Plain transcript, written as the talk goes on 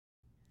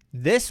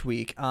This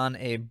week on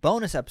a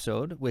bonus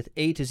episode with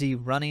A to Z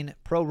Running,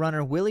 pro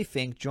runner Willy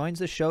Fink joins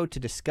the show to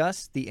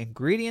discuss the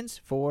ingredients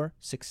for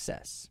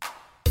success.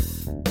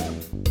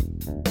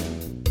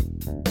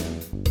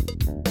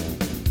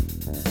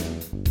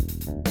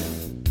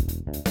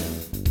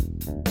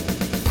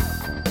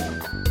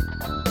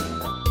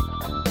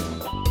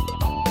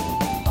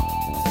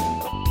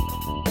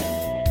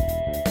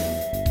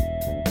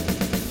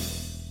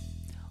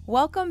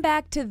 Welcome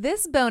back to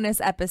this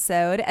bonus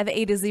episode of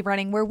A to Z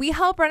Running, where we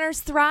help runners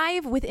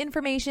thrive with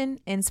information,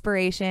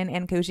 inspiration,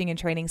 and coaching and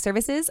training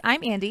services.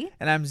 I'm Andy.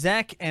 And I'm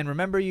Zach. And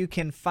remember, you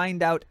can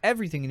find out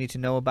everything you need to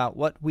know about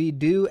what we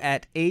do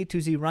at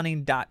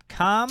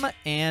AtoZrunning.com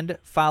and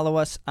follow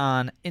us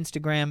on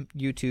Instagram,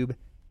 YouTube,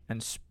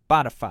 and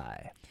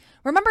Spotify.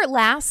 Remember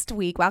last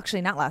week, well,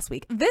 actually not last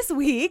week, this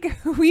week,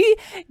 we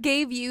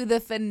gave you the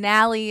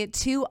finale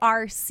to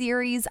our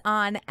series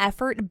on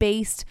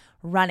effort-based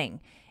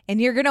running. And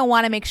you're going to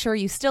want to make sure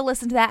you still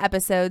listen to that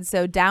episode.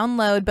 So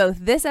download both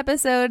this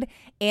episode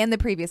and the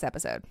previous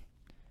episode.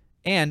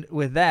 And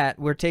with that,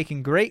 we're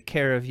taking great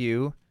care of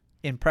you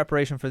in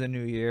preparation for the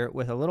new year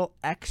with a little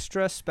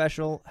extra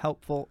special,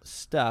 helpful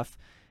stuff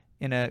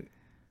in an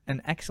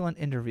excellent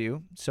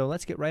interview. So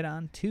let's get right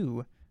on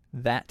to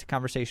that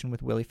conversation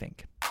with Willy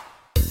Fink.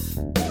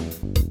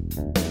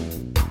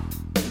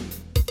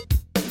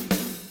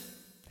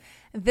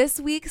 This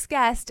week's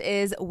guest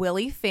is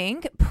Willy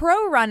Fink,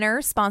 pro runner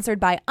sponsored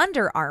by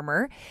Under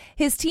Armour.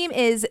 His team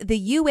is the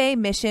UA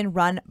Mission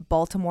Run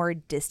Baltimore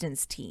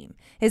Distance Team.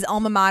 His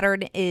alma mater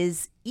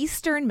is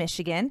Eastern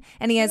Michigan,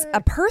 and he has a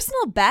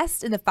personal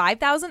best in the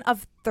 5,000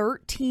 of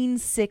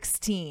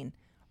 13:16.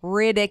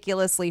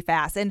 Ridiculously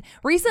fast. And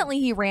recently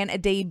he ran a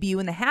debut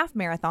in the half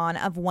marathon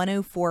of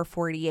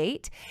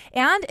 1:04:48.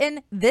 And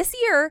in this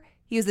year,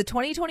 he was the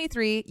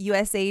 2023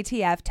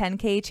 USATF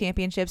 10K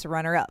Championships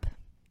runner-up.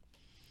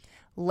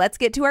 Let's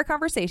get to our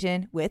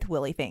conversation with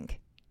Willy Fink.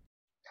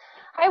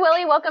 Hi,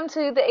 Willy. Welcome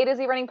to the A to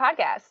Z Running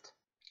podcast.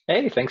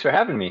 Hey, thanks for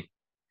having me.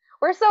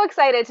 We're so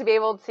excited to be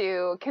able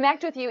to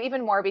connect with you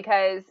even more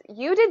because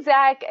you did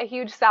Zach a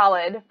huge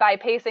solid by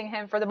pacing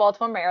him for the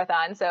Baltimore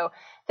Marathon. So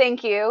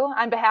thank you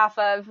on behalf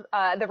of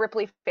the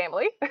Ripley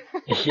family.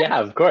 Yeah,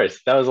 of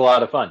course. That was a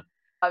lot of fun.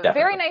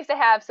 Very nice to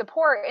have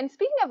support. And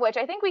speaking of which,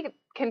 I think we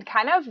can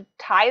kind of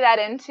tie that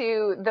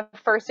into the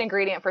first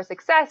ingredient for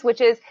success,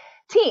 which is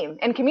team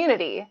and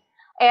community.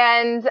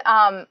 And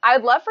I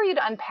would love for you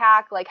to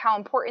unpack like how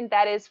important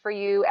that is for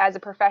you as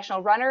a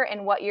professional runner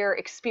and what your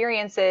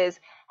experiences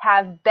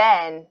have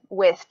been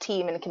with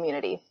team and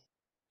community.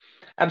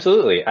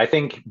 Absolutely. I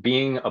think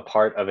being a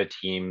part of a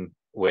team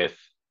with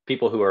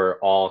people who are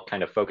all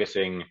kind of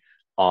focusing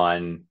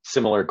on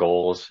similar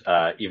goals,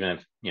 even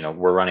if,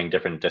 we're running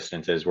different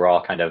distances, we're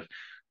all kind of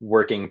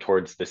working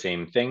towards the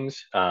same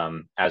things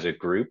as a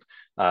group.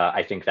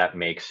 I think that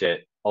makes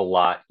it a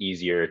lot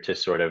easier to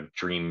sort of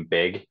dream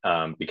big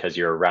because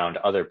you're around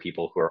other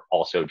people who are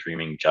also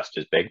dreaming just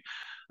as big.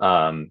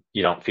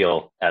 You don't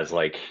feel as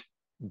like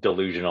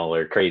delusional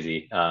or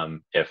crazy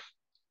if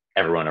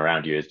everyone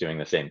around you is doing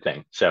the same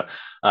thing. So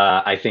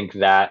I think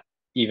that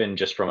even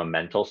just from a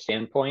mental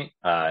standpoint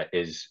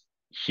is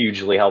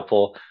hugely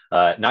helpful.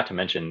 Not to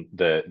mention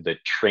the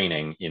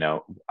training.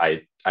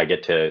 I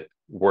get to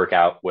work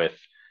out with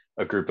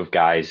a group of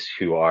guys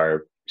who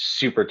are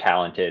super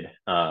talented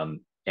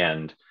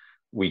and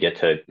we get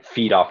to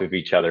feed off of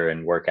each other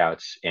in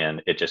workouts,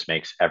 and it just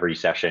makes every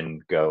session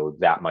go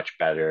that much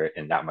better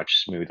and that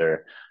much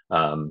smoother.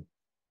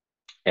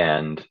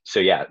 And so,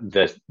 yeah,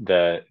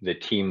 the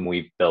team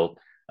we've built,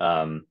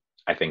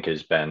 I think,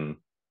 has been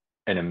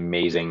an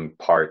amazing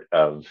part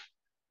of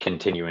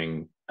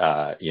continuing,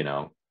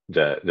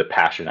 the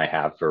passion I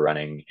have for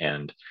running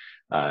and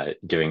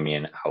giving me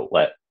an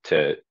outlet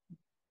to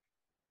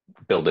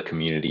build a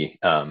community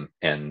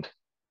and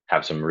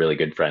have some really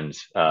good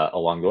friends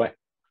along the way.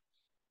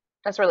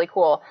 That's really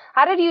cool.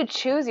 How did you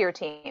choose your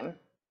team?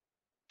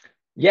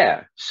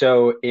 Yeah.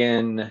 So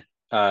in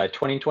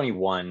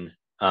 2021,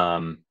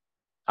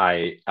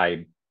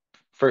 I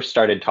first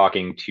started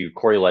talking to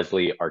Corey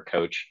Leslie, our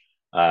coach,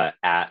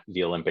 at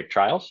the Olympic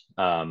trials.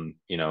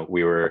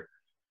 We were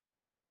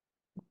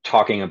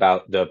talking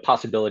about the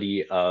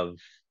possibility of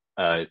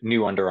a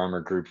new Under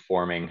Armour group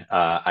forming.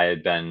 I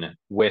had been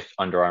with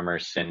Under Armour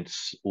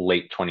since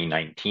late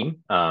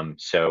 2019.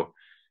 So,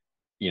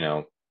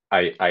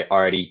 I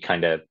already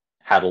kind of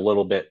had a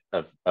little bit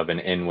of an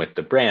in with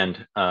the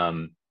brand.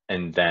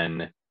 And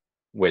then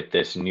with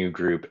this new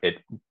group,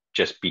 it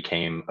just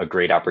became a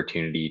great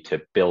opportunity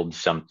to build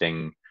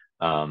something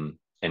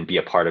and be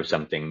a part of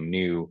something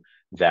new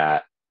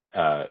that,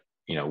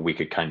 we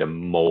could kind of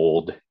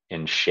mold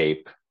and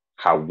shape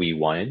how we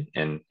wanted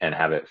and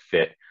have it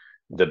fit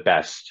the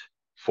best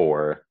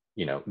for,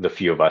 the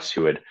few of us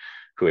who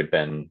had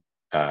been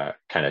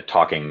kind of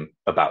talking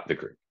about the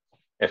group,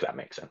 if that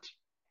makes sense.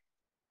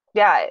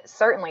 Yeah,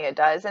 certainly it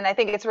does. And I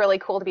think it's really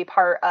cool to be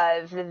part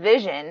of the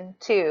vision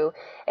too,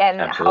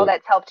 and Absolutely. how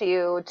that's helped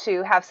you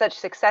to have such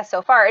success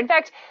so far. In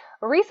fact,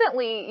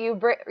 recently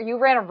you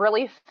ran a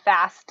really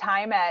fast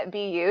time at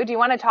BU. Do you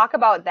want to talk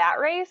about that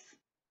race?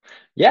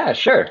 Yeah,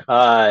 sure.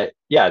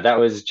 Yeah, that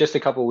was just a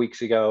couple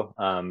weeks ago,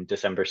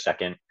 December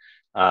 2nd.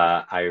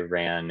 I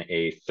ran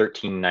a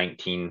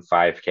 13:19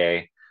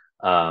 5K.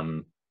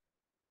 Um,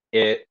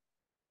 it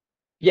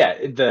yeah,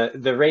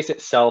 the race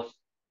itself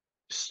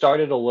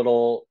started a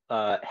little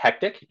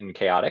hectic and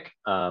chaotic.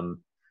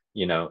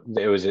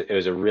 It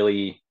was a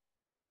really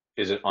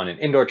is on an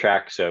indoor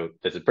track, so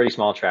it's a pretty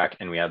small track,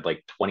 and we had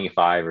like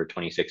 25 or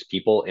 26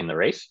 people in the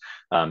race.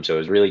 So it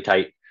was really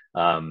tight.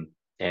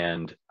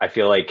 And I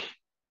feel like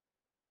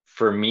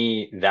for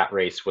me, that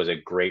race was a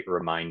great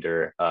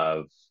reminder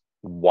of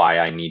why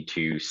I need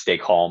to stay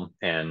calm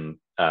and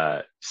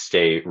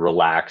stay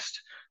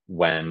relaxed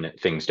when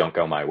things don't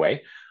go my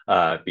way.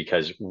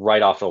 Because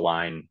right off the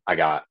line, I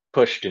got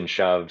pushed and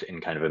shoved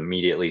and kind of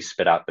immediately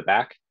spit out the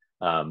back,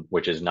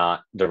 which is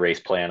not the race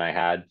plan I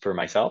had for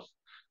myself.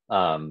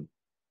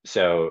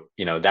 So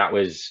that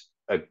was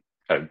a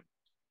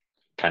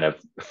kind of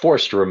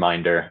forced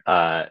reminder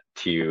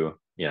to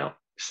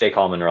stay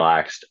calm and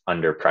relaxed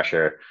under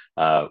pressure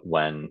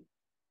when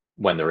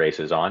the race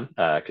is on,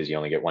 because you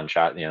only get one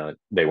shot.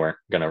 They weren't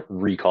going to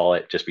recall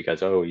it just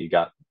because, oh, you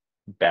got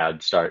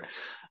bad start.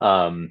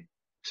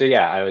 So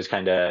yeah, I was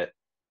kind of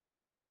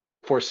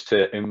forced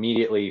to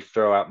immediately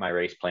throw out my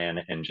race plan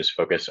and just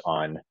focus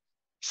on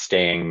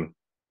staying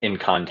in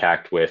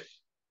contact with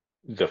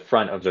the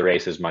front of the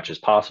race as much as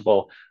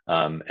possible.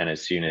 And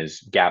as soon as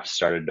gaps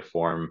started to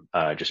form,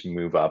 just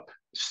move up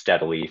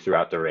steadily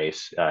throughout the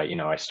race.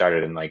 I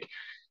started in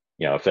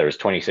if there was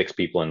 26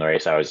 people in the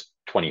race, I was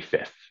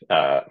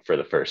 25th for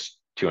the first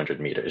 200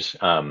 meters.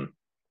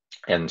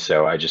 And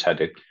so I just had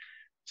to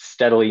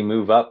steadily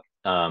move up.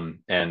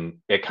 And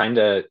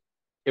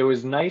it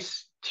was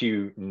nice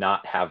to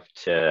not have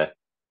to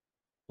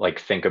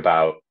think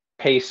about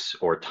pace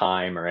or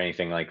time or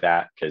anything like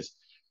that, because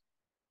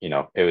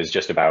it was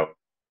just about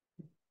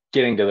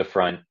getting to the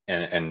front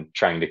and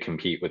trying to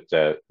compete with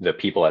the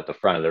people at the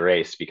front of the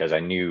race, because I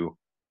knew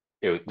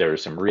there were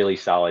some really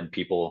solid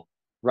people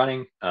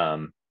running.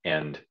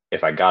 And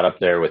if I got up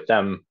there with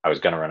them, I was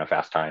going to run a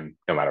fast time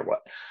no matter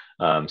what.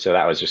 So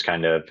that was just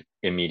kind of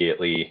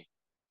immediately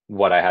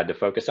what I had to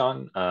focus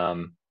on.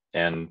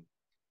 And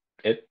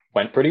it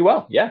went pretty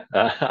well. Yeah.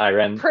 I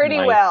ran pretty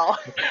well.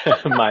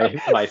 my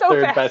so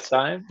third fast. best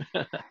time.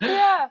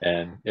 Yeah.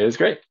 And it was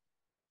great.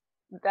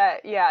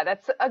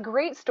 That's a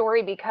great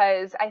story,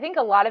 because I think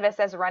a lot of us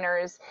as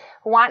runners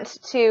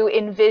want to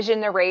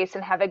envision the race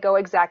and have it go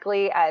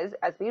exactly as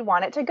we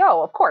want it to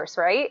go, of course,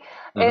 right?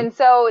 Mm-hmm. And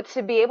so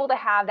to be able to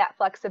have that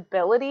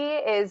flexibility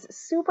is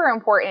super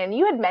important. And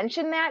you had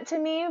mentioned that to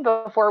me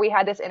before we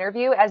had this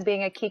interview as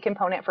being a key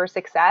component for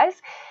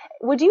success.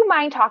 Would you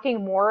mind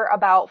talking more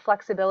about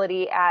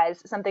flexibility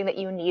as something that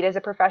you need as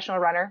a professional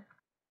runner?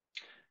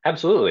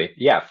 Absolutely.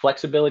 Yeah,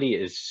 flexibility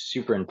is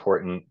super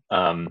important.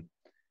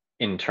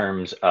 In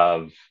terms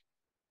of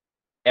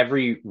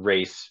every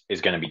race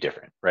is going to be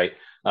different, right?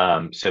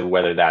 So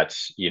whether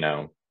that's,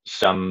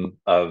 some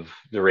of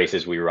the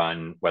races we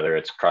run, whether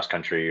it's cross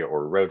country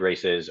or road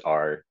races,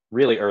 are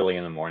really early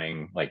in the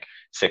morning, like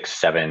 6,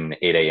 7,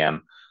 8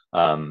 a.m.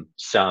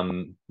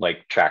 Some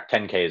like track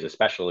 10Ks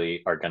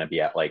especially are going to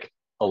be at like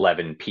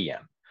 11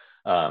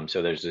 p.m.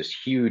 So there's this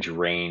huge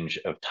range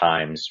of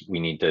times we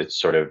need to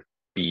sort of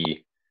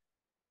be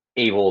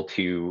able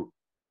to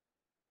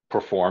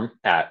perform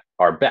at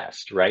our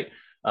best, right?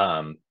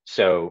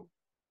 So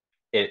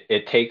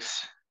it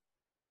takes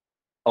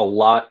a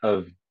lot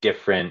of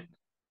different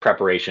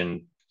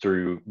preparation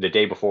through the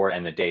day before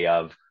and the day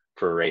of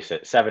for a race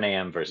at 7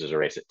 a.m. versus a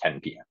race at 10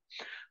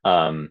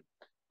 p.m.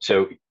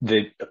 So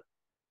the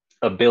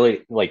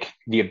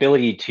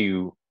ability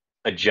to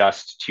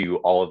adjust to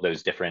all of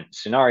those different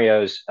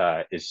scenarios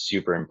is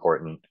super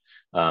important.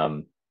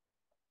 And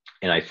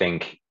I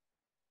think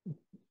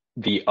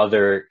the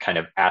other kind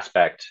of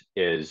aspect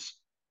is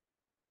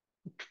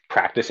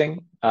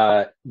practicing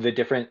the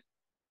different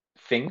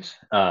things,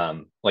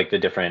 like the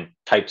different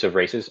types of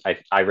races.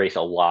 I race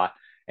a lot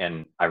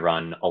and I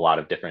run a lot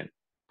of different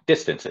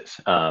distances.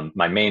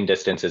 My main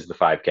distance is the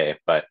 5K,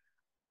 but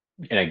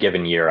in a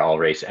given year, I'll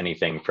race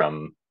anything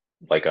from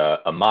like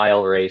a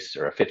mile race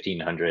or a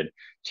 1500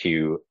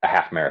 to a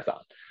half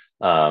marathon.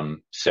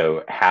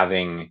 So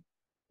having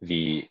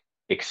the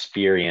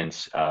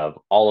experience of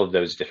all of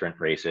those different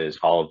races,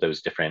 all of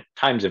those different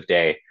times of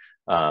day,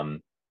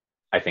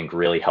 I think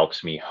really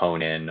helps me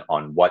hone in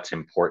on what's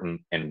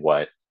important and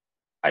what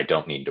I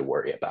don't need to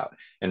worry about.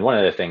 And one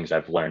of the things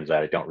I've learned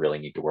that I don't really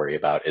need to worry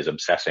about is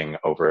obsessing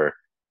over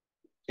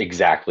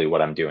exactly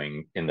what I'm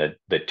doing in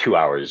the 2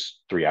 hours,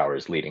 3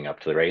 hours leading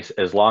up to the race.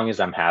 As long as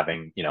I'm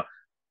having,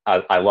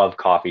 I love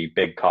coffee,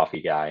 big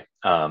coffee guy.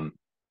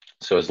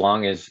 So as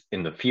long as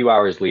in the few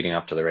hours leading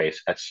up to the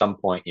race, at some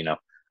point,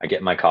 I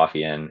get my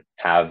coffee in,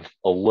 have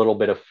a little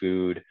bit of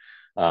food,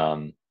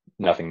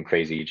 nothing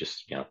crazy,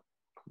 just,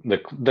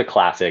 the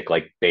classic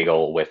like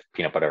bagel with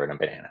peanut butter and a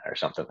banana or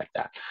something like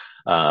that.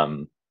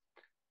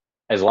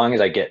 As long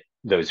as I get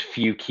those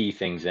few key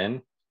things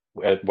in,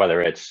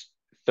 whether it's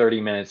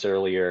 30 minutes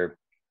earlier,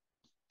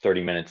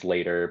 30 minutes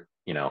later,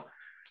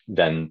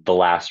 than the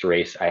last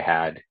race I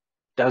had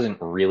doesn't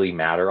really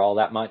matter all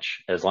that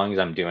much. As long as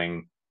I'm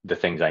doing the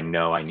things I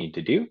know I need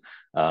to do,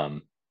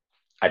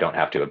 I don't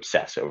have to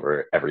obsess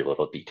over every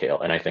little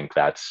detail. And I think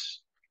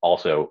that's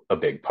also a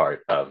big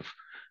part of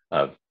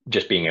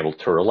just being able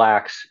to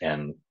relax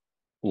and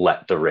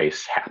let the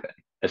race happen,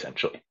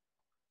 essentially.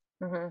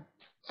 Mm-hmm.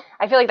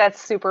 I feel like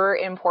that's super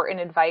important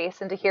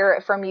advice, and to hear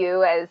it from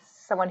you as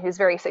someone who's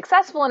very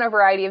successful in a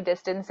variety of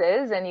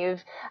distances, and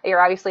you're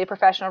obviously a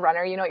professional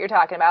runner, you know what you're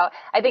talking about.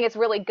 I think it's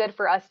really good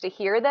for us to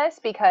hear this,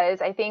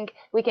 because I think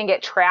we can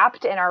get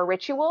trapped in our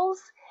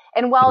rituals.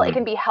 And while it Mm-hmm.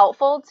 can be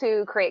helpful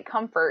to create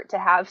comfort to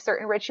have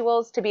certain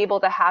rituals, to be able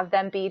to have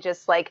them be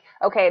just like,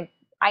 okay,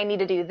 I need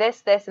to do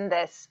this, this, and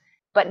this,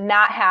 but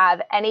not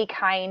have any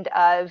kind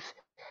of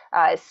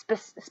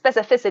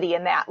specificity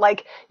in that.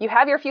 Like, you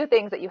have your few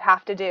things that you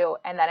have to do,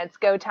 and then it's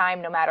go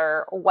time no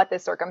matter what the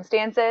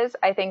circumstances.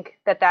 I think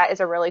that is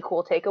a really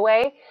cool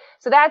takeaway.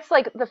 So that's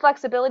like the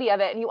flexibility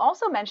of it. And you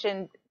also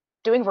mentioned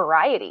doing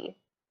variety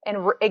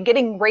and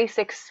getting race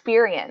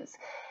experience.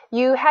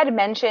 You had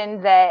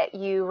mentioned that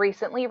you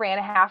recently ran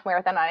a half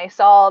marathon, and I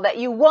saw that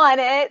you won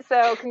it.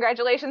 So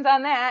congratulations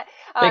on that.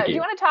 Thank Do you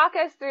you. want to talk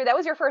us through, that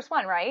was your first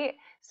one, right?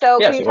 So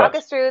can Yes, you it talk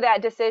was. us through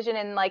that decision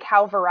and like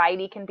how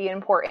variety can be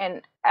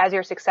important as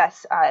your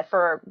success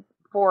for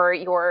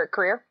your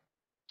career?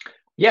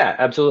 Yeah,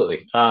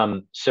 absolutely.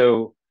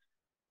 So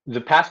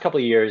the past couple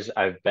of years,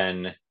 I've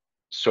been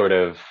sort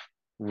of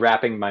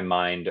wrapping my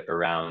mind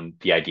around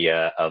the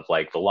idea of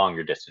like the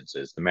longer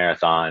distances, the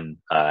marathon,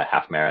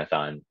 half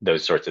marathon,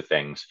 those sorts of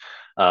things.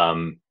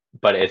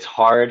 But it's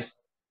hard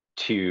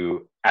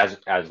to, as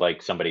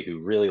like somebody who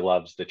really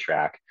loves the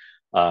track,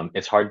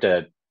 it's hard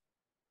to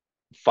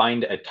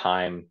find a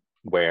time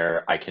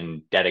where I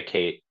can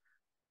dedicate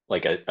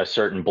like a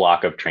certain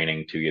block of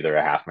training to either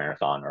a half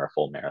marathon or a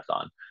full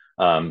marathon.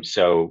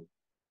 So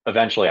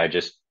eventually I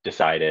just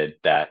decided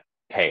that,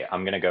 hey,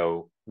 I'm going to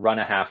go run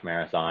a half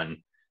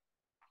marathon,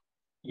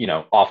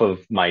 off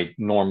of my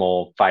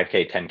normal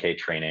 5K, 10K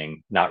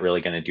training, not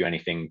really going to do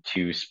anything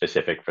too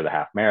specific for the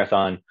half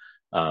marathon,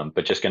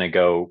 but just going to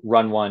go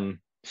run one,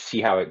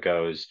 see how it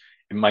goes.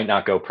 It might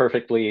not go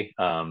perfectly,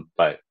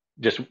 but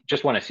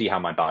just want to see how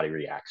my body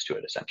reacts to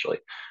it, essentially.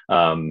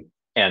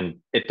 And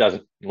it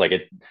doesn't, like,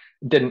 it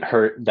didn't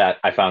hurt that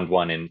I found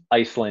one in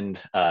Iceland,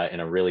 in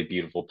a really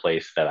beautiful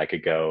place that I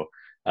could go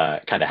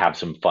kind of have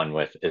some fun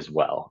with as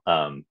well.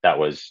 That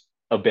was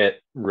a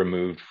bit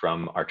removed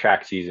from our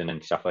track season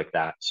and stuff like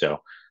that. So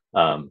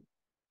um,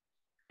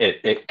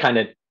 it kind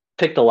of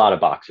ticked a lot of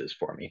boxes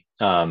for me.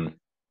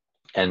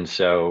 And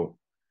so,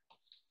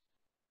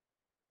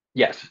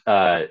 yes,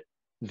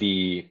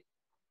 the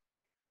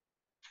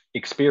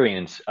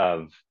experience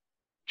of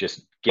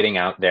just getting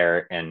out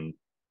there and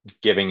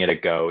giving it a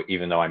go,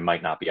 even though I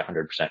might not be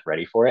 100%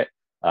 ready for it.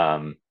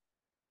 Um,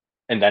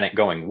 and then it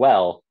going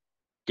well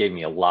gave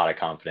me a lot of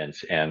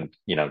confidence, and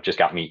just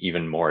got me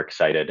even more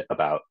excited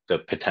about the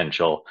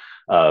potential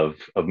of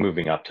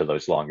moving up to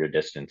those longer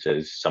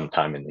distances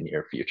sometime in the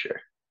near future.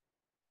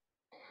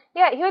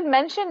 Yeah, you had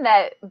mentioned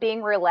that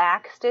being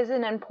relaxed is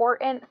an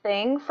important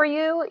thing for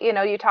you. You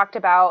know, you talked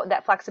about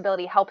that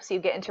flexibility helps you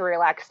get into a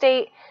relaxed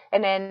state.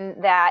 And then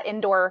that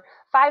indoor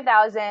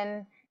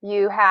 5,000,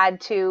 you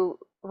had to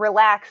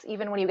relax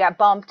even when you got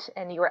bumped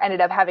and you were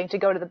ended up having to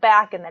go to the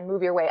back and then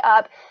move your way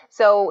up.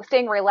 So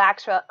staying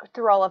relaxed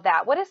through all of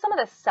that. What is some of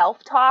the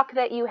self-talk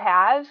that you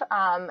have?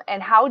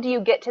 And how do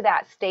you get to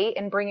that state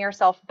and bring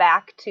yourself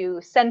back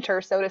to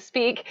center, so to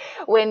speak,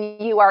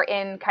 when you are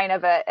in kind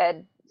of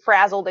a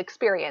frazzled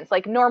experience?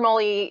 Like,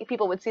 normally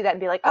people would see that and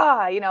be like,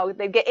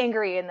 they'd get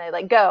angry and they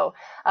like go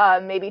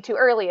maybe too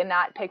early and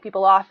not pick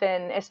people off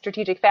in a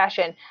strategic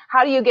fashion.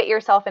 How do you get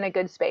yourself in a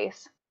good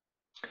space?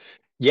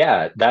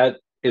 Yeah, that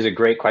is a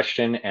great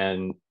question,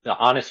 and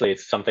honestly,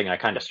 it's something I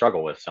kind of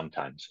struggle with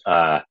sometimes.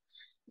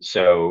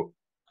 So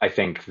I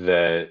think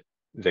the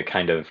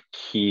kind of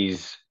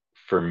keys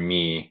for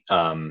me,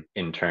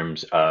 in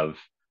terms of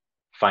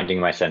finding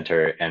my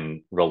center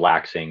and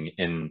relaxing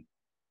in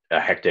a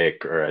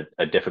hectic or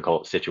a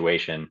difficult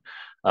situation,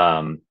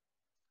 um,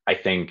 I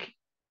think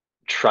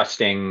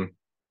trusting,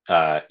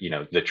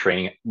 the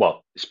training,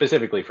 well,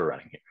 specifically for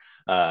running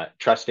here,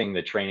 trusting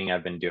the training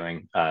I've been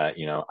doing.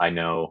 I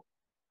know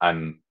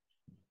I'm,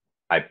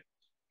 I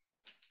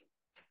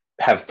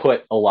have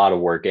put a lot of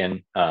work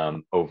in,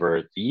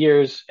 over the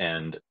years,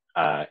 and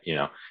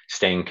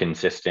staying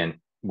consistent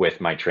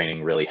with my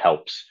training really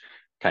helps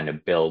kind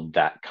of build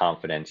that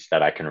confidence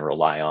that I can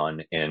rely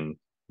on in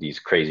these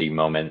crazy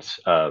moments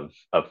of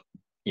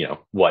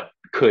what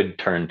could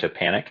turn to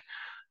panic.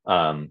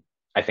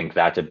 I think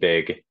that's a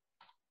big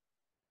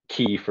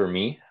key for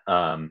me,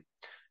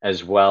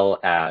 as well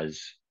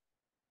as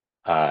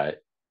uh,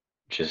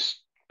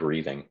 just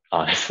breathing,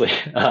 honestly.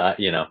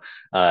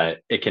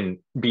 It can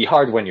be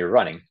hard when you're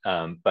running,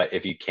 but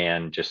if you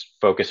can just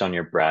focus on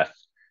your breath,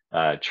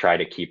 try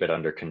to keep it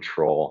under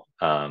control.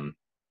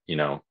 You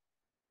know,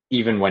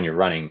 even when you're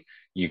running,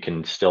 you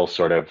can still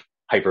sort of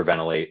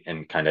hyperventilate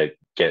and kind of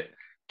get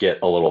get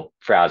a little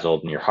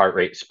frazzled and your heart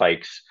rate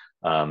spikes,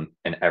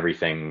 and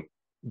everything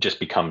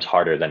just becomes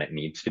harder than it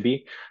needs to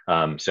be.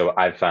 So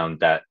I've found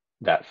that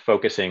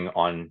focusing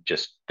on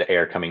just the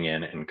air coming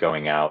in and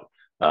going out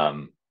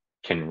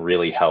can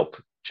really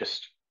help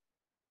just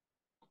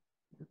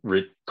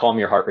calm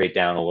your heart rate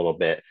down a little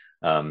bit,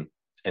 and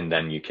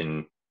then you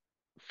can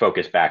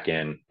focus back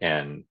in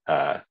and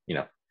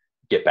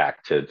get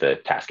back to the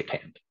task at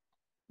hand.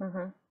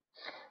 Mm-hmm.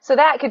 So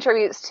that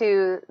contributes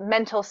to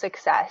mental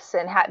success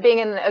and being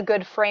in a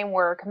good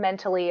framework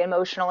mentally,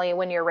 emotionally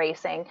when you're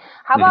racing.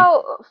 How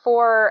about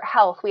for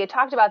health? We had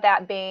talked about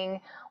that being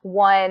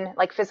one,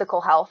 like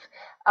physical health,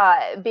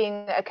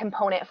 being a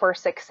component for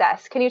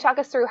success. Can you talk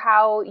us through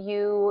how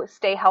you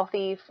stay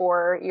healthy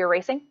for your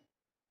racing?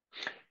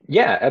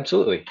 Yeah,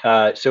 absolutely.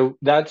 So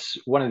that's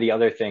one of the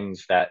other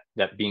things that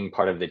being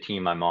part of the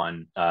team I'm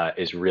on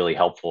is really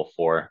helpful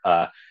for.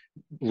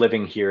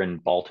 Living here in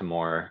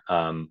Baltimore,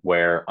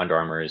 where Under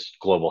Armour's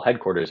global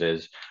headquarters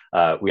is,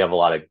 we have a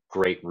lot of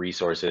great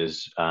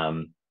resources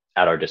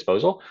at our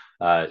disposal.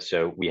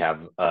 So we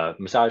have a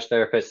massage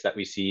therapist that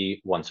we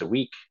see once a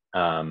week,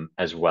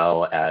 as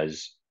well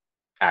as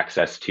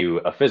access to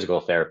a physical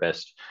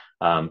therapist.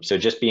 So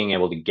just being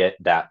able to get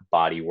that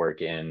body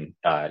work in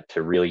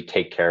to really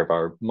take care of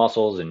our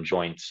muscles and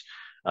joints,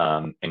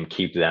 and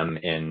keep them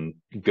in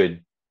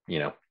good,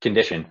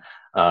 condition,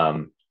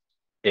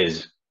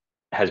 is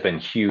has been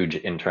huge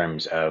in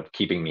terms of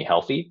keeping me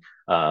healthy.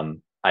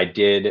 I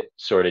did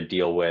sort of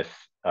deal with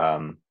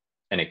an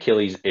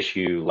Achilles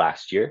issue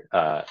last year.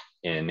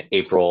 In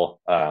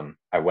April,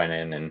 I went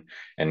in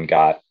and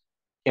got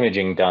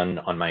imaging done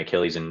on my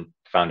Achilles and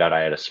found out I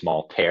had a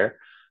small tear.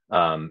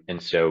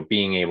 And so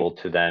being able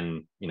to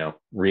then,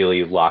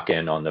 really lock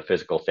in on the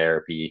physical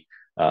therapy,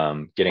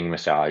 getting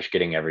massage,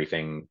 getting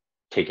everything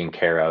taken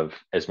care of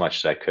as much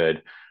as I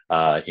could,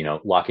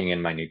 locking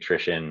in my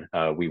nutrition.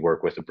 We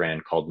work with a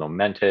brand called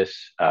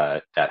Momentous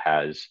that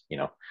has,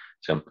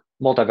 some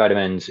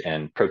multivitamins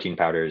and protein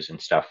powders and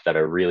stuff that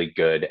are really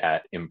good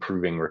at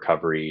improving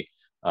recovery,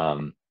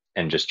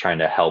 and just trying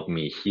to help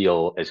me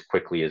heal as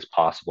quickly as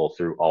possible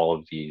through all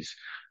of these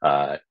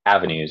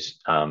avenues.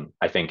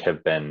 I think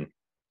have been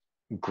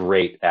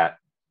great at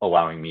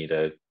allowing me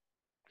to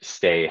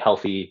stay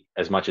healthy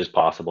as much as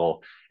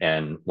possible,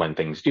 and when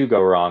things do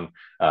go wrong,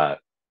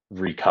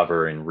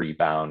 recover and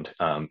rebound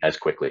as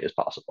quickly as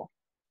possible.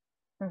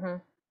 Mm-hmm.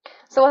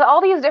 So with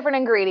all these different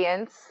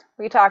ingredients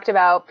we talked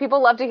about,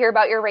 people love to hear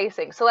about your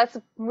racing. So let's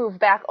move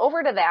back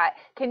over to that.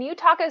 Can you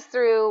talk us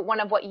through one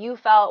of what you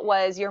felt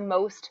was your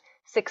most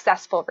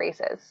successful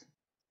races?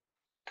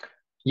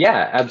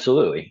 Yeah,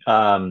 absolutely.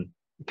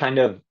 Kind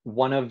of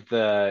one of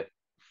the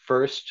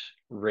first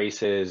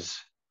races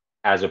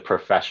as a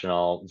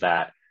professional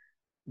that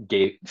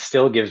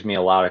still gives me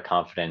a lot of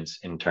confidence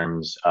in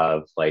terms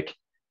of like,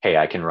 hey,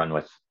 I can run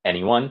with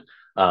anyone.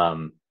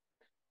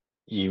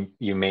 You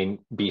may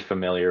be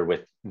familiar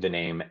with the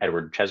name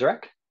Edward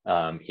Cheserek.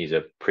 He's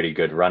a pretty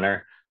good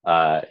runner.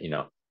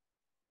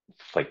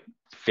 Like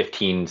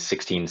 15,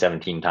 16,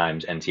 17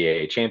 times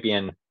NCAA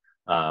champion.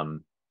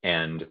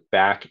 And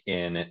back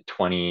in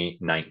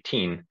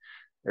 2019,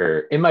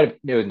 or it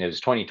was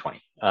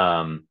 2020.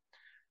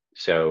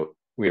 So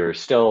we were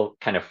still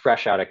kind of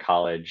fresh out of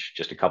college,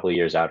 just a couple of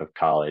years out of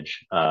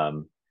college.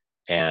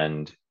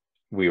 And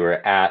we were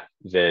at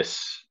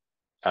this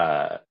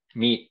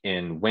meet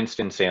in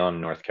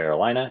Winston-Salem, North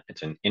Carolina.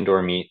 It's an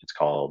indoor meet. It's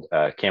called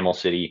Camel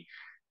City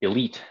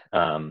Elite.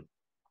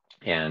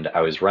 And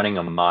I was running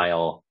a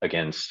mile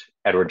against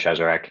Edward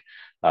Cheserek,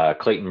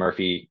 Clayton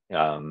Murphy,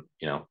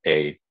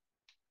 a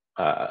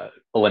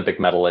Olympic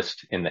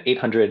medalist in the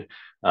 800,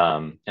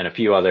 and a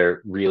few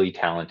other really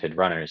talented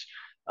runners.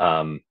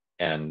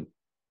 And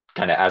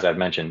kind of as I've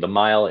mentioned, the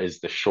mile is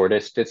the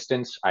shortest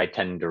distance I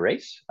tend to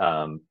race.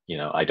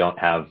 I don't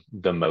have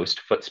the most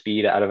foot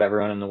speed out of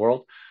everyone in the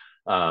world.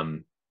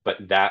 But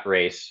that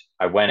race,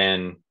 I went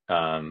in,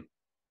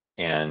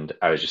 and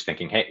I was just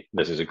thinking, hey,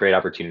 this is a great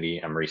opportunity.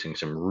 I'm racing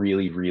some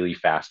really, really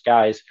fast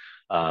guys.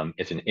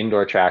 It's an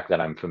indoor track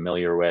that I'm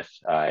familiar with.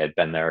 I had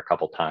been there a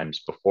couple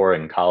times before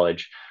in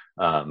college.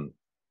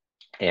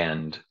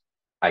 And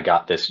I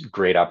got this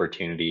great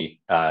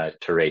opportunity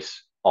to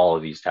race all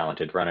of these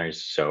talented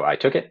runners. So I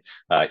took it,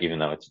 even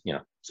though it's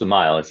the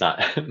mile. It's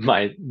not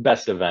my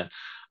best event.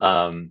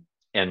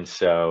 And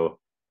so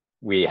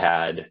we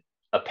had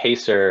a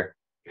pacer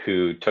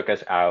who took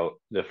us out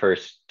the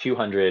first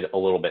 200 a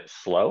little bit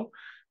slow.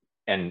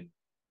 And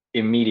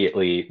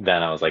immediately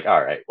then I was like,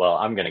 all right, well,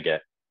 I'm going to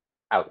get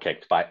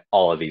outkicked by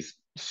all of these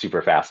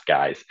super fast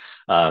guys.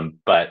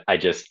 But I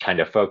just kind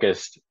of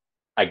focused.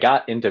 I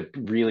got into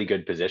really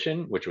good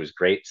position, which was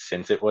great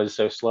since it was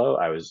so slow.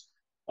 I was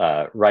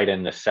right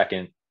in the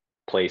second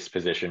place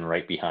position,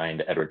 right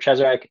behind Edward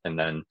Cheserek. And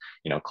then,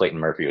 Clayton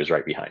Murphy was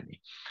right behind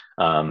me.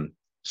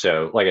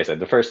 So like I said,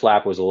 the first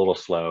lap was a little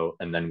slow,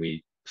 and then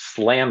we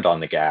slammed on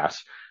the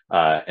gas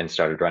and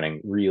started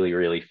running really,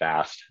 really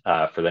fast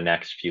for the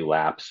next few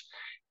laps.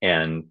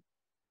 And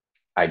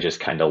I just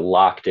kind of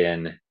locked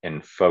in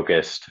and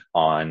focused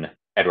on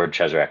Edward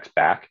Cheserek's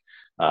back.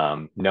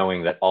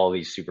 knowing that all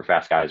these super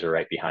fast guys are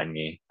right behind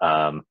me.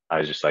 I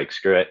was just like,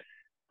 screw it.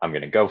 I'm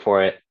going to go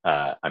for it.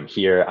 I'm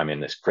here. I'm in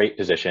this great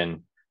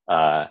position.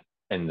 And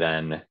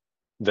then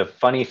the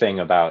funny thing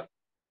about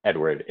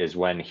Edward is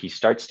when he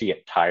starts to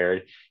get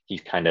tired, he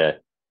kind of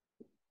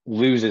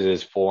loses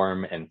his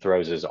form and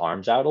throws his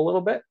arms out a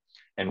little bit.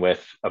 And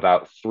with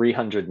about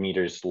 300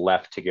 meters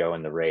left to go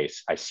in the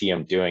race, I see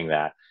him doing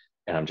that.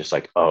 And I'm just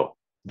like, oh,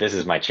 this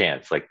is my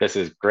chance. Like, this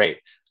is great.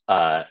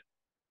 But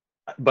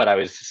I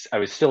was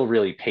still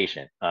really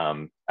patient.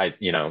 There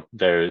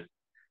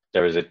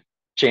was a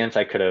chance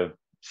I could have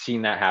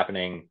seen that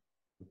happening,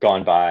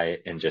 gone by,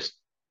 and just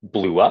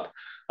blew up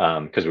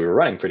because we were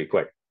running pretty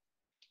quick.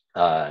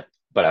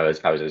 But I was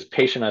as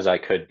patient as I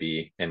could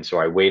be, and so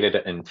I waited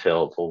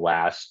until the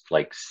last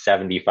like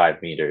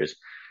 75 meters,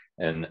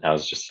 and I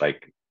was just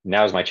like,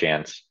 now's my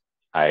chance.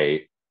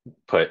 I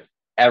put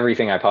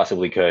everything I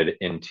possibly could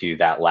into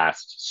that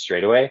last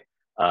straightaway.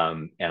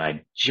 And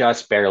I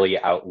just barely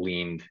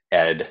outleaned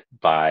Ed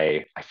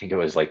by, I think it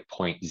was like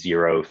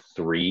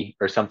 0.03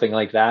 or something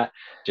like that,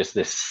 just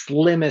the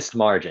slimmest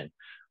margin.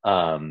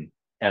 And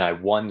I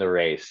won the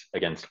race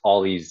against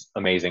all these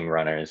amazing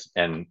runners.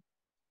 And,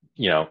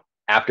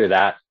 after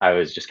that, I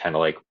was just kind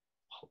of like,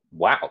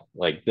 wow,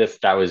 like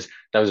that was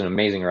an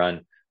amazing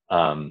run.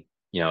 And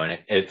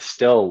it's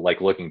still, like,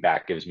 looking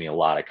back, gives me a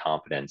lot of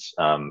confidence.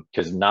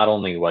 Because not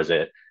only was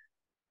it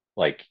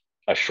like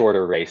a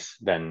shorter race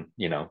than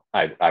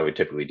I would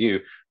typically do,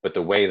 but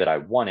the way that I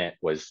won it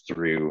was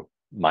through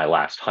my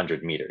last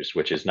 100 meters,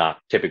 which is not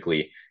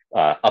typically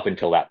up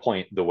until that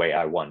point the way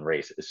I won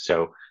races.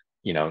 So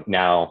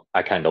now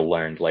I kind of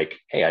learned, like,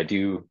 hey, I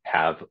do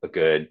have a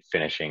good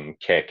finishing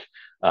kick,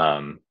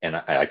 and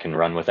I can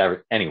run with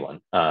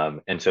anyone,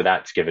 and so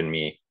that's given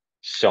me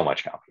so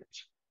much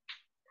confidence.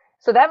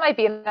 So that might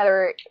be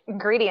another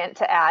ingredient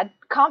to add: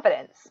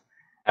 confidence.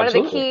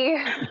 Absolutely.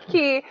 One of the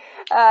key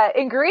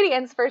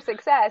ingredients for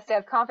success, to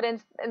have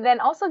confidence, and then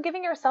also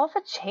giving yourself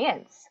a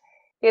chance.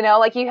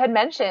 Like you had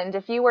mentioned,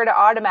 if you were to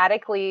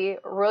automatically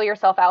rule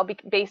yourself out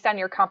based on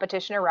your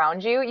competition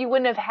around you, you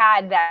wouldn't have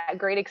had that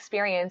great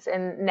experience.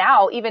 And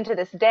now, even to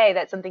this day,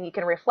 that's something you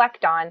can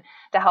reflect on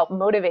to help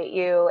motivate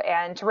you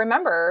and to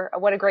remember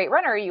what a great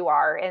runner you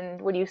are.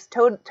 And when you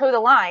toe the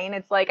line,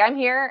 it's like, I'm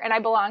here and I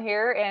belong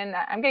here and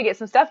I'm going to get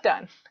some stuff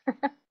done.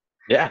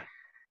 Yeah.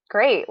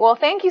 Great. Well,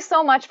 thank you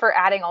so much for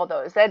adding all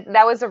those.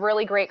 That was a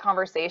really great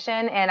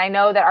conversation. And I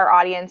know that our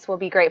audience will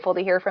be grateful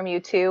to hear from you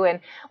too.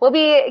 And we'll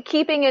be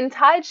keeping in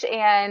touch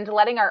and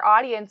letting our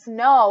audience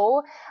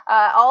know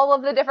all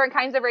of the different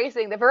kinds of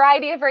racing, the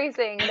variety of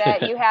racing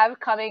that you have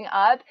coming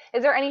up.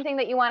 Is there anything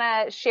that you want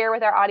to share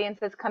with our audience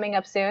that's coming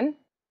up soon?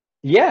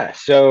 Yeah.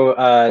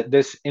 So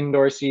this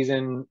indoor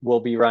season, we'll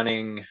be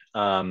running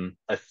a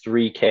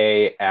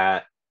 3K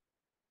at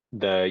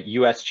the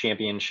U.S.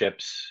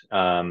 Championships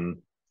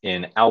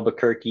in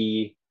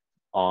Albuquerque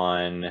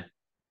on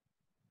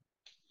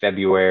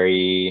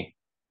February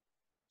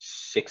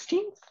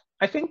 16th,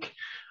 I think.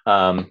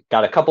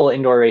 Got a couple of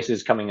indoor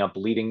races coming up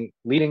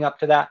leading up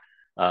to that,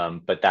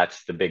 but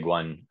that's the big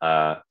one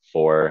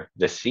for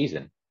this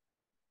season.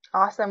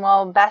 Awesome.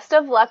 Well, best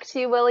of luck to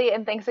you, Willy,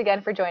 and thanks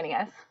again for joining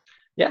us.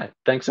 Yeah,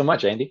 thanks so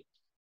much, Andy.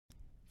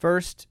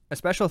 First, a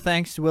special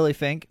thanks to Willy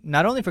Fink,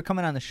 not only for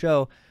coming on the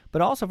show,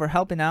 but also for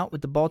helping out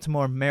with the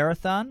Baltimore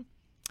Marathon.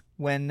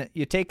 When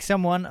you take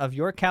someone of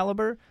your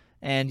caliber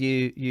and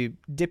you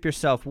dip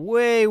yourself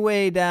way,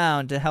 way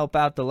down to help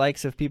out the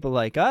likes of people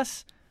like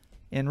us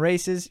in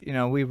races,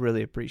 we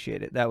really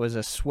appreciate it. That was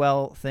a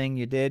swell thing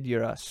you did.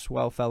 You're a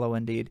swell fellow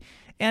indeed.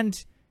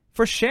 And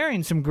for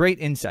sharing some great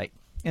insight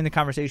in the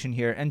conversation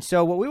here. And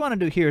so what we want to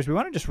do here is we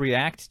want to just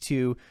react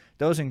to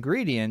those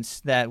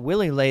ingredients that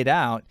Willy laid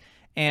out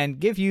and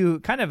give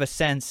you kind of a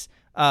sense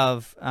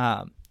of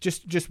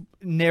just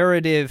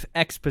narrative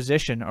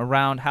exposition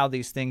around how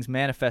these things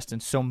manifest in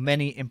so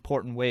many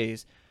important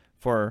ways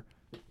for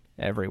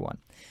everyone.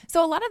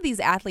 So a lot of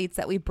these athletes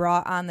that we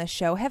brought on the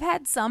show have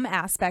had some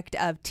aspect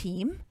of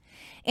team.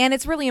 And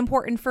it's really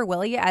important for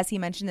Willy, as he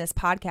mentioned in this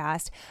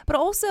podcast, but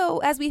also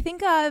as we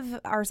think of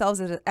ourselves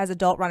as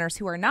adult runners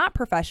who are not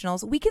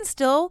professionals, we can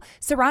still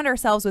surround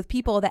ourselves with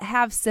people that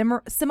have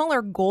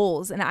similar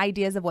goals and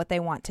ideas of what they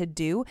want to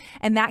do.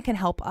 And that can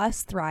help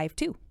us thrive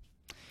too.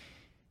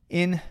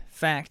 In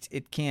fact,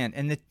 it can.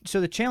 And so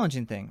the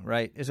challenging thing,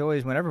 right, is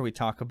always whenever we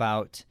talk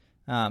about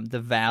the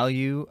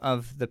value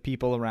of the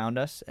people around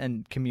us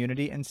and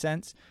community and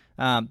sense,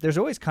 there's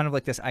always kind of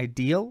like this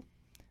ideal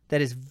that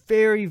is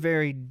very,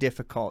 very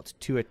difficult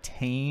to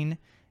attain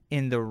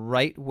in the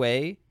right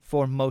way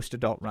for most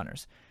adult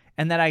runners.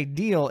 And that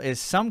ideal is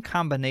some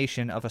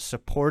combination of a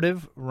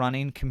supportive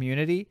running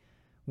community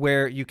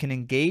where you can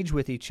engage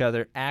with each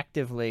other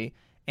actively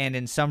and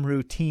in some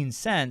routine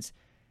sense.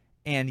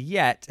 And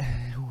yet,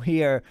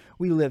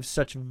 we live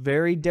such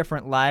very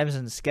different lives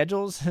and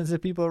schedules as the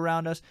people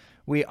around us.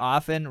 We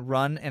often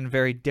run in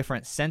very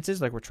different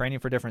senses, like we're training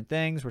for different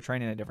things, we're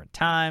training at different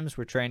times,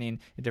 we're training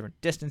at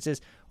different distances,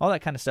 all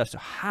that kind of stuff. So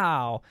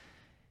how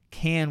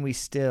can we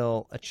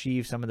still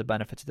achieve some of the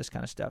benefits of this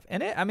kind of stuff?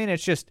 And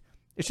it's just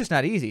It's just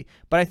not easy.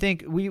 But I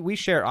think we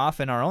share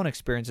often our own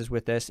experiences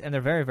with this, and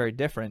they're very, very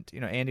different.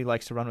 Andy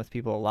likes to run with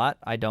people a lot.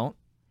 I don't.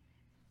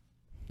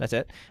 That's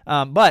it.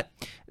 But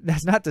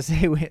that's not to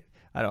say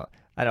I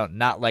don't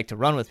not like to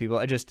run with people.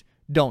 I just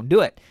don't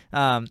do it.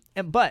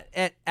 But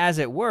as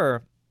it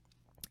were,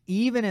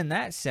 even in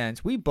that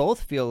sense, we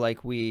both feel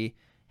like we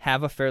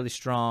have a fairly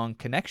strong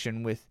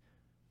connection with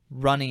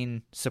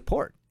running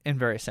support in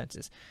various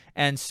senses.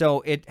 And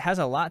so it has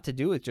a lot to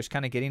do with just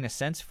kind of getting a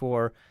sense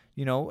for,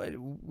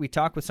 we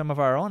talk with some of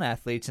our own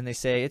athletes and they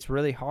say, it's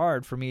really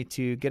hard for me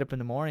to get up in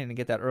the morning and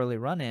get that early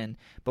run in.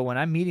 But when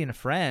I'm meeting a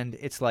friend,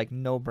 it's like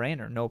no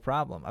brainer, no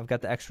problem. I've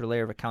got the extra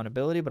layer of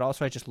accountability, but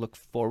also I just look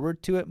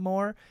forward to it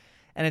more.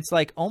 And it's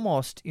like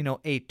almost,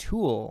 a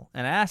tool,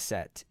 an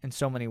asset in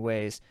so many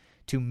ways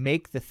to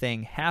make the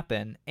thing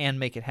happen and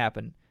make it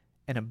happen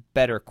in a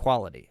better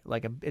quality.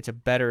 It's a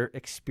better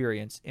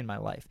experience in my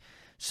life.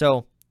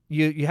 So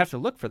you have to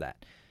look for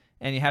that.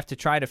 And you have to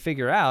try to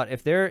figure out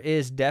if there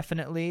is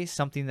definitely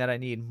something that I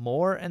need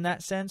more in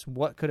that sense,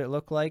 what could it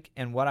look like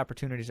and what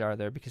opportunities are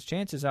there? Because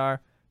chances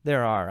are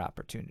there are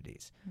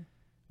opportunities.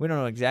 We don't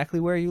know exactly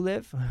where you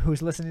live,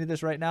 who's listening to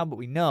this right now, but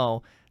we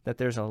know that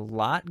there's a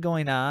lot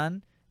going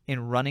on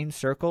in running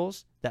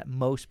circles that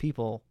most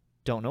people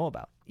don't know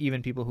about,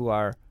 even people who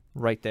are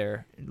right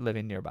there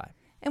living nearby.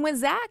 And when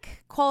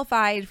Zach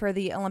qualified for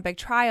the Olympic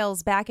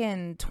trials back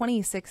in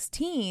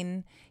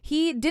 2016,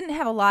 he didn't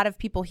have a lot of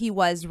people he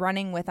was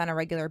running with on a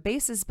regular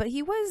basis, but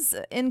he was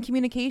in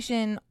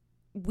communication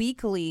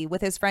weekly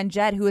with his friend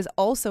Jed, who is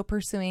also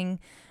pursuing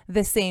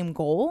the same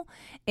goal.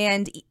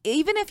 And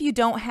even if you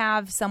don't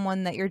have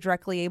someone that you're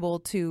directly able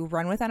to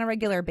run with on a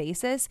regular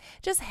basis,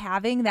 just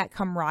having that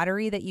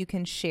camaraderie that you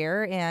can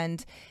share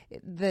and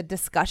the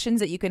discussions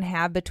that you can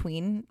have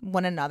between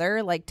one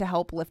another, like to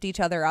help lift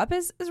each other up,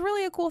 is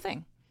really a cool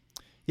thing.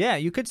 Yeah,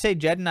 you could say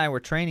Jed and I were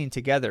training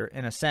together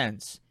in a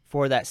sense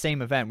for that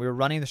same event. We were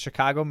running the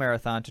Chicago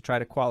Marathon to try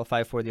to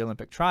qualify for the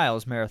Olympic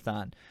Trials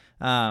Marathon.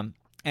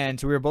 And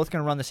so we were both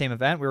going to run the same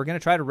event. We were going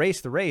to try to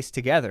race the race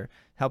together,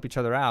 help each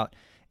other out.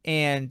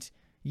 And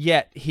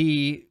yet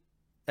he,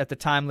 at the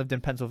time, lived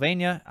in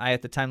Pennsylvania. I,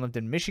 at the time, lived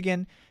in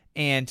Michigan.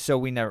 And so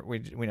we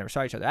never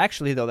saw each other.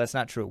 Actually, though, that's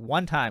not true.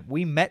 One time,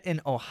 we met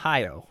in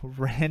Ohio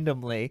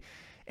randomly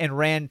and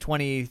ran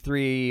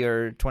 23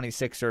 or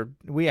 26, or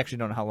we actually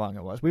don't know how long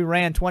it was. We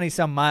ran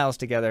 20-some miles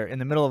together in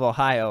the middle of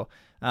Ohio,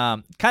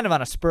 kind of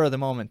on a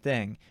spur-of-the-moment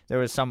thing. There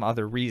was some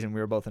other reason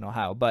we were both in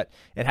Ohio, but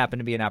it happened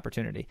to be an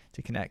opportunity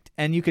to connect.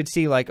 And you could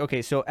see,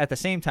 okay, so at the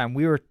same time,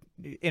 we were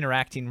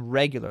interacting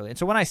regularly. And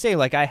so when I say,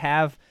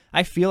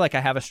 I feel like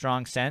I have a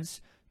strong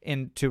sense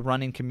into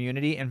running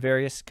community in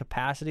various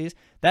capacities,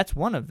 that's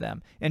one of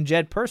them. And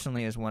Jed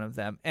personally is one of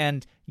them.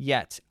 And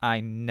yet, I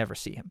never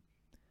see him.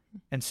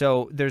 And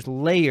so there's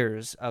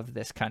layers of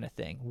this kind of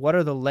thing. What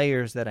are the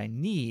layers that I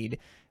need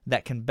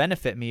that can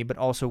benefit me but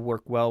also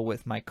work well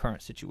with my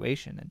current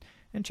situation?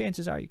 And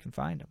chances are you can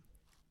find them.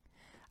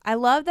 I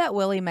love that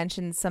Willy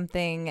mentioned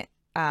something.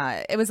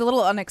 It was a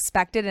little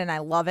unexpected, and I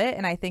love it,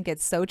 and I think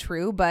it's so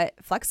true. But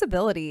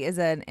flexibility is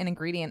an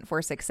ingredient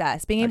for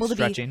success. Being able to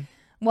stretching.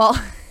 Well,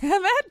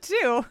 that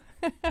too.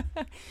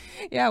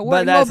 Yeah,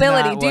 work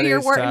mobility. Do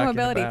your work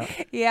mobility.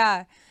 About.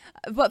 Yeah.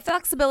 But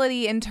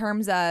flexibility in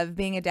terms of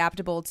being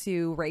adaptable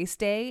to race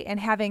day and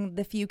having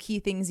the few key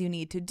things you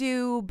need to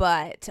do,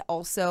 but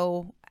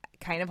also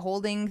kind of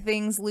holding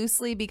things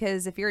loosely,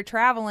 because if you're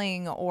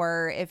traveling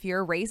or if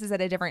your race is at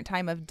a different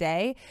time of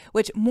day,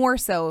 which more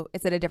so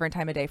it's at a different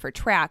time of day for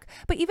track,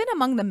 but even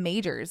among the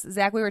majors,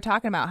 Zach, we were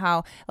talking about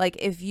how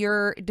if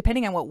you're,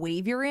 depending on what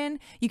wave you're in,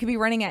 you could be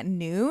running at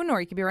noon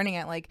or you could be running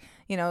at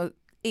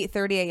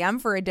 8:30 a.m.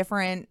 for a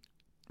different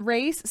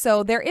race.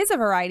 So there is a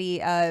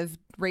variety of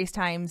race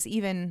times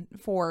even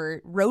for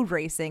road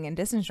racing and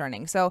distance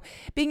running. So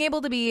being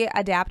able to be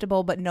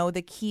adaptable but know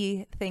the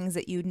key things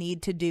that you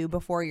need to do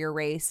before your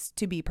race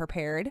to be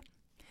prepared.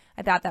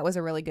 I thought that was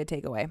a really good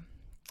takeaway.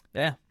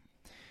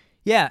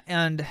 Yeah,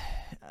 and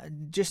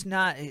just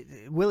not,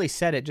 Willy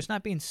said it, just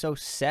not being so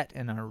set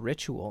in our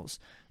rituals.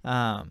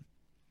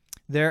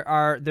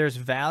 There's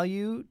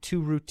value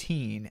to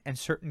routine and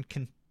certain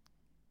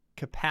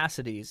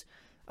capacities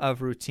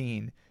of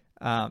routine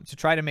to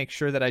try to make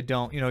sure that I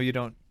don't,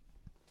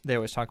 they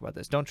always talk about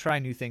this. Don't try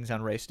new things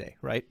on race day,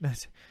 right?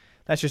 That's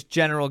just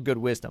general good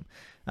wisdom.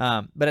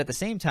 But at the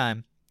same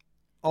time,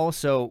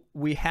 also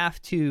we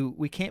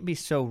can't be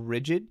so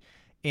rigid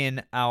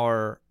in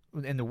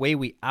the way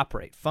we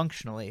operate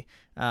functionally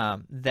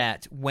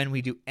that when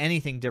we do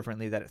anything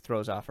differently that it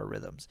throws off our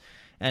rhythms.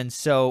 And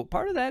so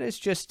part of that is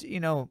just,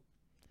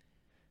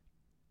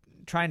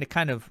 trying to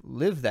kind of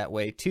live that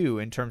way too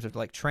in terms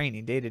of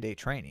training, day-to-day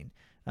training.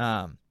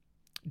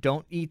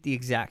 Don't eat the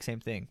exact same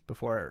thing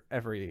before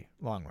every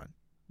long run.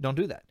 Don't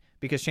do that,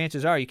 because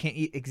chances are you can't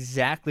eat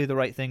exactly the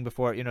right thing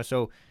before,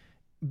 so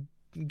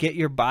get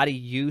your body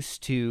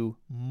used to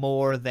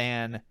more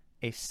than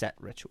a set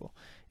ritual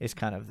is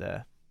kind of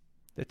the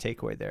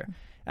takeaway there.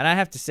 And I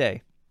have to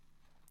say,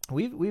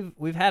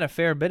 we've had a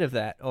fair bit of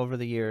that over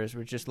the years.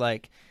 We're just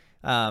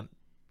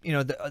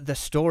the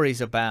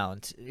stories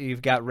abound.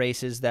 You've got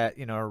races that,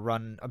 are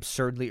run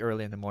absurdly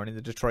early in the morning.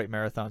 The Detroit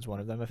Marathon's one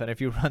of them.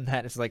 If you run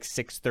that, it's like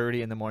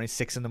 6:30 in the morning,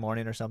 6 in the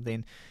morning or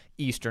something,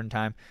 Eastern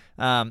time.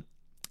 And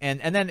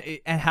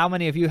how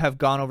many of you have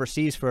gone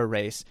overseas for a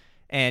race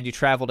and you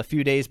traveled a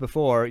few days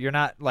before? You're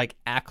not like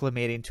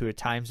acclimating to a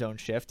time zone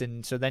shift,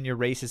 and so then your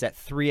race is at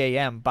 3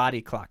 a.m.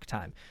 body clock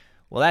time.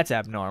 Well, that's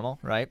abnormal,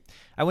 right?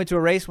 I went to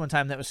a race one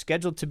time that was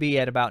scheduled to be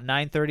at about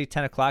 9:30,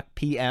 10 o'clock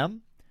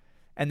p.m.,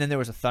 and then there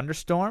was a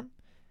thunderstorm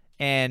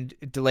and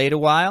delayed a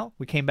while.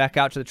 We came back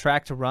out to the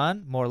track to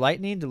run. More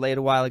lightning, delayed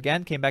a while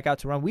again, came back out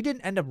to run. We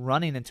didn't end up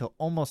running until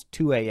almost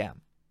 2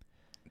 a.m.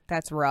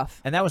 That's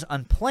rough. And that was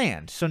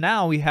unplanned. So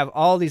now we have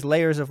all these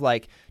layers of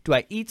like, do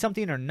I eat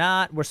something or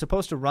not? We're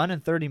supposed to run in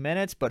 30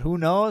 minutes, but who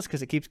knows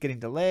because it keeps getting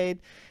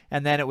delayed.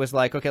 And then it was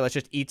like, okay, let's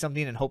just eat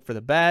something and hope for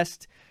the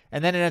best.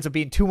 And then it ends up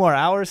being 2 more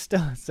hours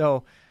still.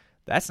 So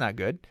that's not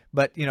good.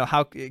 But,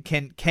 how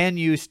can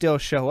you still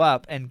show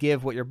up and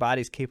give what your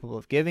body's capable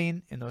of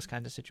giving in those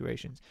kinds of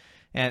situations?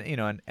 And,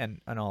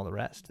 and all the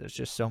rest. There's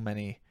just so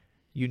many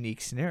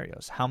unique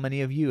scenarios. How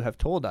many of you have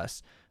told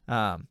us,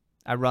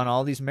 I run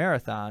all these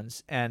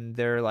marathons and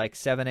they're like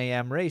 7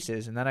 a.m.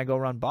 races, and then I go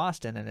run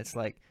Boston and it's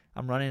like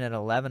I'm running at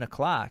 11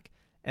 o'clock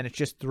and it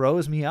just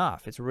throws me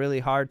off. It's really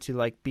hard to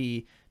like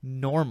be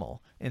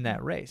normal in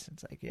that race.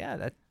 It's like,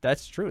 yeah,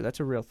 that's true.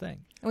 That's a real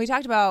thing. And we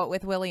talked about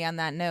with Willy on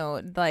that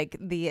note, like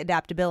the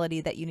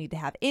adaptability that you need to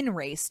have in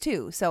race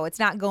too. So it's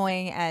not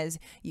going as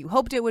you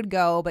hoped it would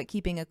go, but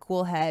keeping a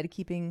cool head,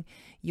 keeping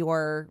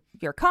your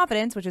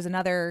confidence, which is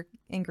another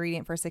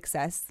ingredient for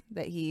success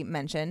that he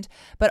mentioned,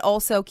 but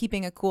also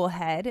keeping a cool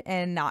head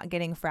and not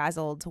getting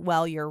frazzled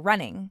while you're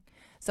running.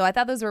 So I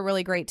thought those were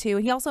really great too.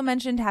 He also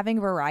mentioned having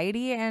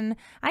variety, and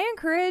I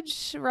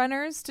encourage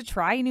runners to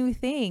try new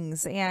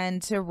things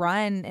and to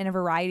run in a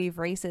variety of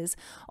races.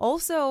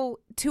 Also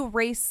to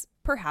race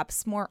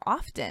perhaps more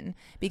often,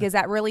 because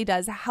that really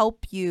does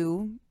help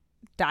you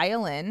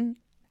dial in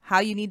how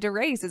you need to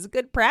race. Is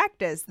good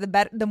practice.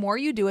 The more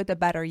you do it, the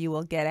better you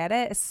will get at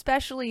it,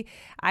 especially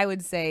I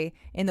would say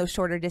in those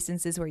shorter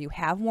distances where you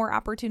have more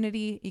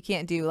opportunity. You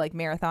can't do like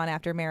marathon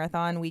after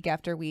marathon, week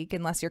after week,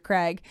 unless you're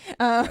Craig.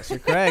 Unless you're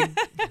Craig.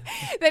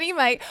 Then you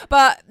might,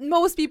 but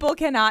most people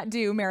cannot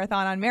do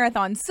marathon on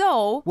marathon.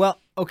 So, well,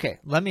 okay,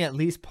 let me at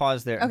least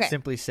pause there and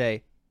simply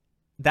say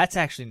that's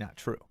actually not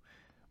true.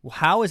 Well,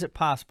 how is it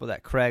possible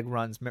that Craig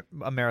runs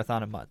a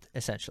marathon a month,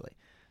 essentially?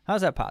 How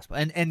is that possible?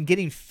 And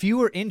getting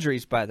fewer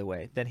injuries, by the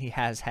way, than he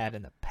has had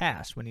in the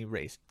past when he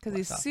raced.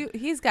 Because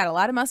he's got a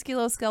lot of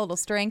musculoskeletal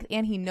strength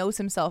and he knows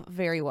himself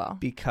very well.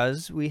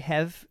 Because we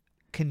have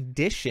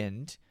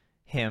conditioned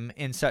him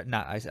in such,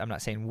 I'm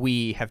not saying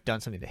we have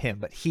done something to him,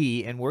 but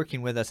he, and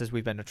working with us as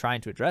we've been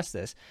trying to address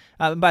this.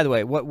 And by the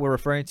way, what we're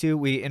referring to,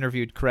 we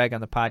interviewed Craig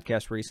on the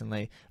podcast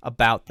recently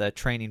about the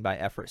Training by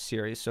Effort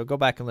series. So go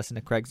back and listen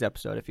to Craig's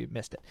episode if you've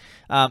missed it.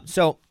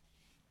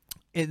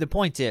 The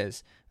point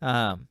is,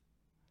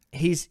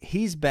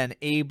 he's been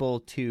able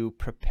to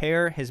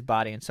prepare his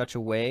body in such a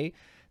way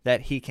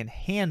that he can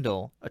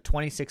handle a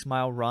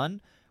 26-mile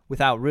run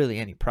without really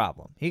any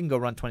problem. He can go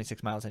run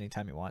 26 miles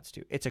anytime he wants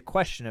to. It's a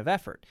question of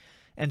effort.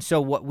 And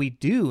so what we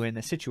do in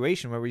a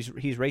situation where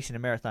he's racing a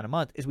marathon a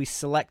month is we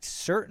select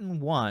certain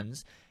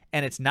ones,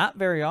 and it's not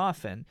very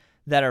often,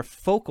 that are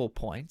focal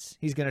points.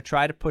 He's going to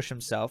try to push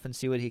himself and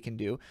see what he can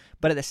do.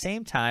 But at the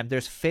same time,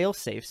 there's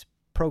fail-safes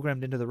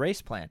programmed into the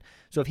race plan.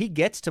 So if he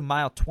gets to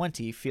mile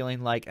 20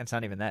 feeling like, and it's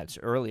not even that, it's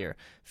earlier,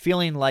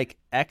 feeling like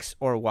X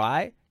or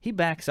Y, he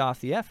backs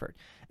off the effort.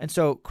 And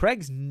so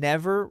Craig's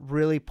never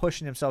really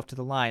pushing himself to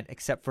the line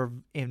except for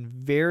in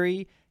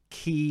very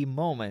key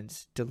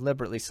moments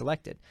deliberately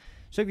selected.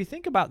 So if you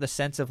think about the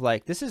sense of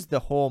like, this is the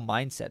whole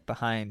mindset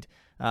behind,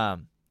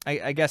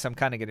 I guess I'm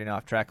kind of getting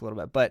off track a little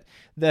bit, but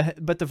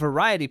the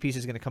variety piece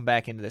is going to come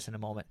back into this in a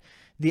moment.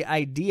 The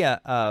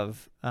idea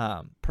of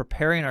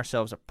preparing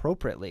ourselves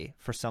appropriately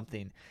for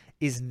something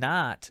is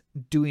not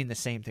doing the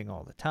same thing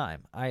all the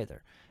time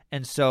either.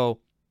 And so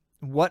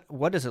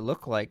what does it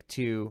look like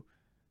to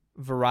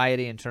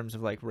variety in terms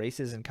of like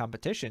races and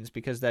competitions?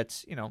 Because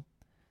that's,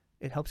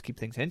 it helps keep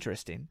things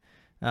interesting.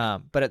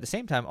 But at the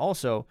same time,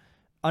 also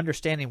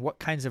understanding what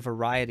kinds of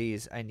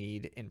varieties I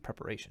need in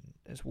preparation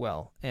as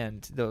well,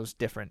 and those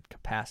different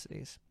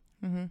capacities.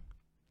 Mm-hmm.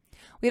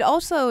 We'd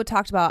also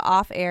talked about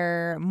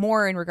off-air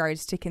more in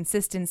regards to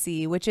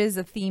consistency, which is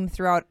a theme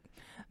throughout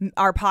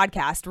our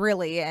podcast,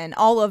 really. And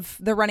all of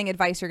the running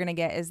advice you're going to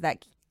get is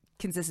that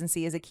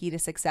consistency is a key to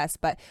success.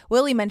 But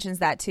Willy mentions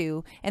that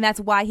too, and that's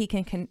why he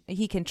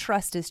can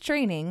trust his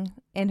training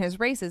in his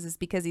races, is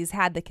because he's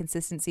had the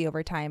consistency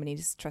over time and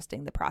he's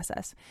trusting the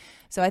process.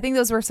 So I think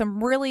those were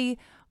some really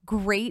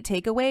great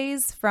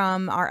takeaways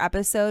from our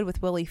episode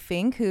with Willy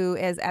Fink, who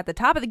is at the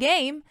top of the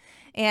game,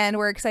 and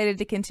we're excited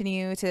to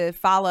continue to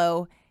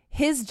follow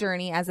his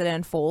journey as it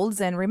unfolds.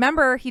 And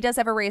remember, he does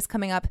have a race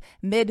coming up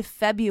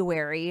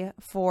mid-February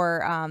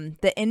for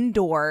the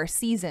indoor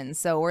season,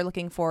 so we're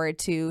looking forward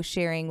to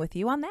sharing with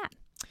you on that.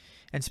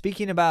 And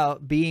speaking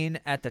about being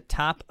at the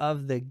top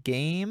of the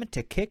game,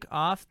 to kick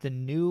off the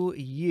new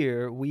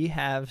year, we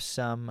have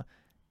some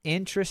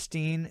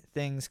interesting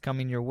things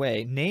coming your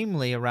way,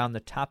 namely around the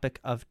topic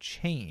of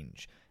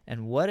change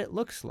and what it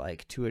looks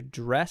like to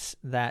address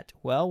that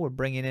well. We're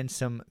bringing in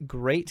some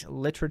great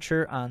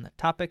literature on the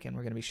topic, and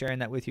we're going to be sharing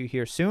that with you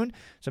here soon.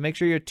 So make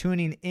sure you're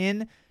tuning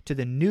in to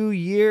the new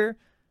year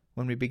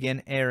when we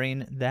begin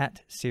airing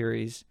that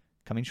series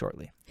coming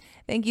shortly.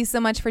 Thank you so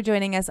much for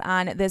joining us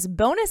on this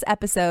bonus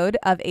episode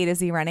of A to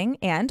Z Running,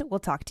 and we'll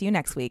talk to you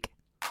next week.